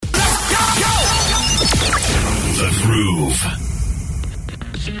Groove.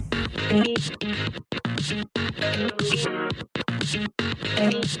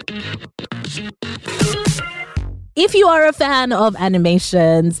 If you are a fan of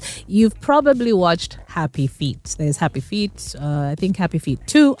animations, you've probably watched Happy Feet. There's Happy Feet, I think Happy Feet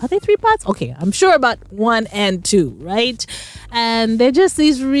 2. Are they 3 parts? Okay, I'm sure about 1 and 2, right? And they're just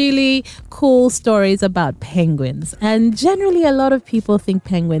these really cool stories about penguins. And generally, a lot of people think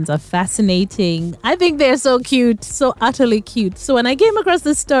penguins are fascinating. I think they're so cute, so utterly cute. So when I came across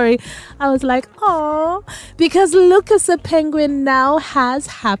this story, I was like, oh, because Lucas the penguin now has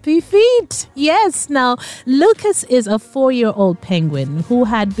happy feet. Yes, now Lucas is a 4-year-old penguin who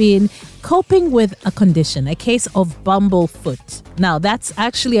had been coping with a condition, a case of bumblefoot. Now, that's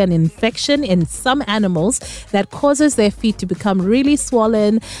actually an infection in some animals that causes their feet to become really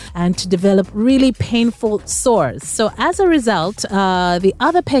swollen and to develop really painful sores. So as a result, the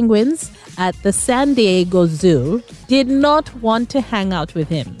other penguins at the San Diego Zoo did not want to hang out with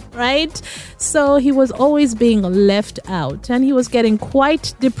him, right? So he was always being left out and he was getting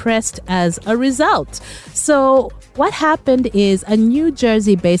quite depressed as a result. So what happened is a New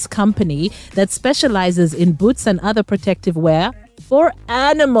Jersey-based company that specializes in boots and other protective wear for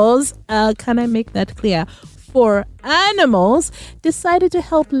animals, can I make that clear? For animals, decided to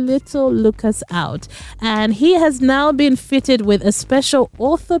help little Lucas out. And he has now been fitted with a special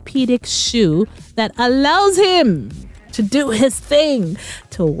orthopedic shoe that allows him to do his thing,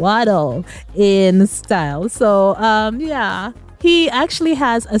 to waddle in style. So, he actually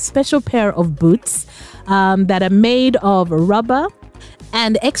has a special pair of boots that are made of rubber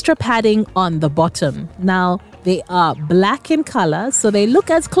and extra padding on the bottom. Now, they are black in color, so they look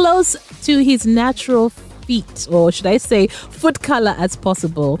as close to his natural feet, or should I say foot color, as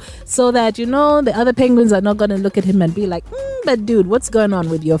possible, so that, you know, the other penguins are not going to look at him and be like, but dude, what's going on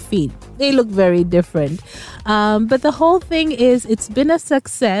with your feet? They look very different. But the whole thing is, it's been a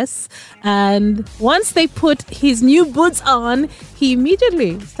success. And once they put his new boots on, he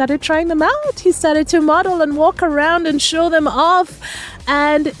immediately started trying them out. He started to model and walk around and show them off.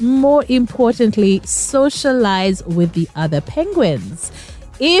 And more importantly, socialize with the other penguins.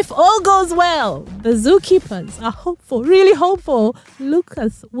 If all goes well, the zookeepers are hopeful, really hopeful,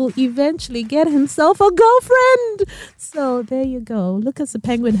 Lucas will eventually get himself a girlfriend. So there you go. Lucas the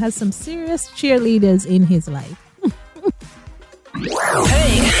penguin has some serious cheerleaders in his life.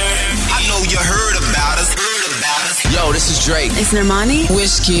 Hey, I know you heard about us. Yo, this is Drake. It's Normani.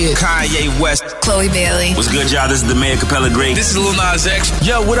 Wizkid. Kanye West. Chloe Bailey. What's good, y'all? This is the Mayor Capella Great. This is Lil Nas X.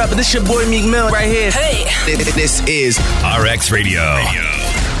 Yo, what up? This your boy Meek Mill right here. Hey, this is RX Radio.